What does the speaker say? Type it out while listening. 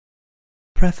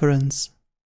Preference.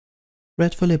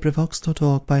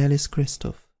 LibriVox.org/Alice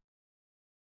Christoph.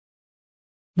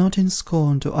 Not in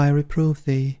scorn do I reprove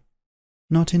thee,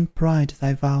 not in pride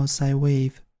thy vows I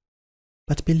waive,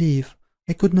 but believe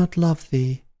I could not love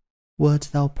thee, wert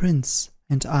thou prince,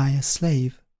 and I a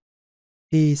slave.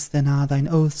 These then are thine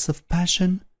oaths of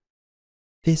passion?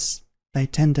 This thy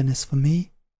tenderness for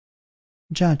me?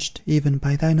 Judged even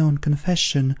by thine own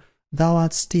confession, thou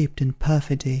art steeped in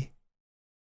perfidy.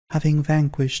 Having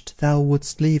vanquished, thou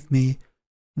wouldst leave me,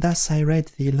 thus I read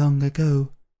thee long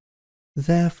ago.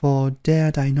 Therefore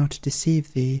dared I not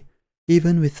deceive thee,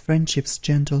 even with friendship's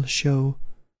gentle show.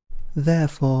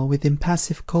 Therefore with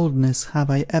impassive coldness have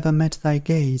I ever met thy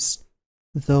gaze,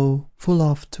 though, full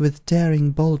oft, with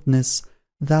daring boldness,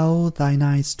 thou thine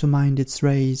eyes to mine didst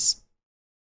raise.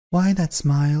 Why that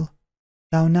smile?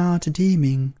 Thou now art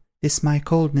deeming this my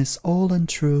coldness all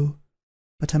untrue,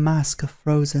 but a mask of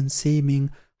frozen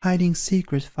seeming, hiding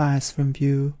secret fires from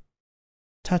view.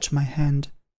 Touch my hand,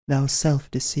 thou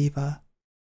self-deceiver.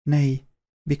 Nay,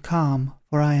 be calm,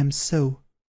 for I am so.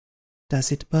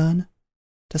 Does it burn?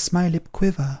 Does my lip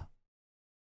quiver?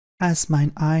 Has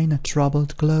mine eye a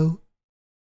troubled glow?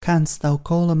 Canst thou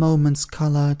call a moment's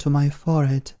colour to my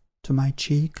forehead, to my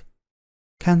cheek?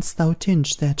 Canst thou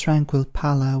tinge their tranquil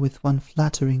pallor with one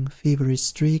fluttering, feverish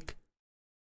streak?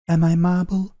 Am I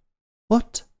marble?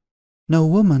 What? No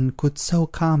woman could so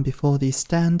calm before thee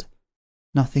stand?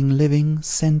 Nothing living,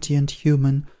 sentient,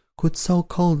 human, could so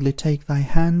coldly take thy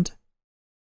hand?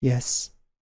 Yes,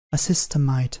 a sister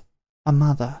might, a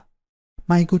mother.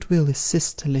 My goodwill is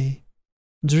sisterly.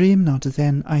 Dream not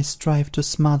then I strive to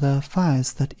smother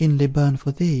fires that inly burn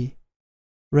for thee.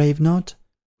 Rave not,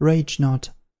 rage not,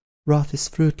 wrath is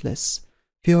fruitless,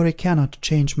 fury cannot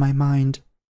change my mind.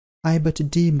 I but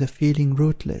deem the feeling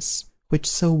rootless, which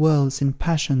so whirls in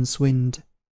passion's wind.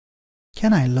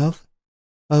 Can I love?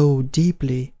 Oh,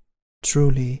 deeply,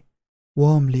 truly,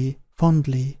 warmly,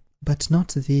 fondly, but not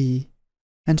thee,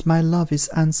 and my love is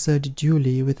answered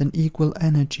duly with an equal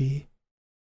energy.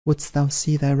 Wouldst thou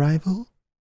see thy rival?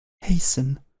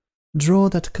 Hasten, draw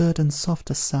that curtain soft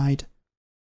aside.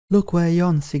 Look where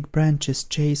yon thick branches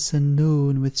chasten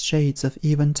noon with shades of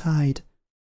eventide.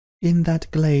 In that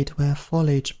glade where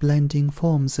foliage blending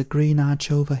forms a green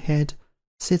arch overhead,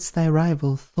 sits thy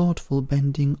rival thoughtful,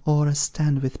 bending o'er a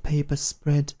stand with paper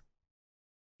spread.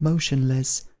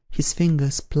 Motionless, his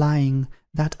fingers plying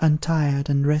that untired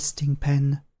and resting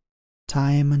pen,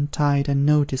 time and tide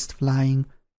unnoticed flying,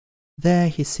 there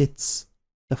he sits,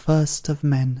 the first of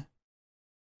men.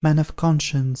 Man of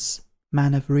conscience,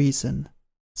 man of reason,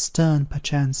 stern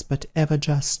perchance but ever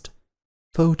just,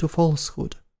 foe to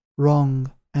falsehood,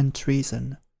 wrong, and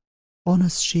treason,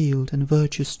 honour's shield and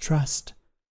virtue's trust,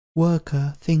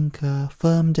 worker, thinker,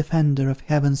 firm defender of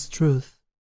heaven's truth,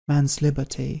 man's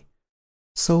liberty,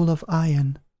 soul of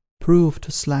iron, proof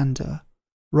to slander,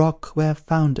 rock where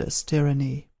founders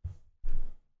tyranny.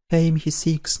 Fame he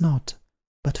seeks not,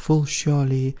 but full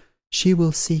surely she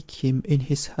will seek him in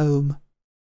his home.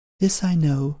 This I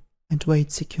know, and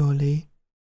wait securely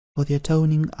for the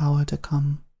atoning hour to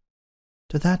come.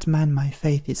 To that man my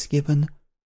faith is given,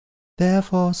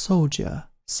 therefore, soldier,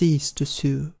 cease to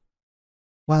sue.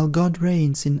 While God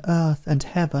reigns in earth and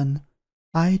heaven,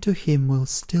 I to him will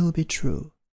still be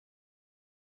true.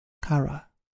 Currer.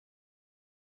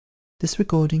 This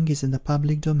recording is in the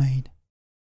public domain.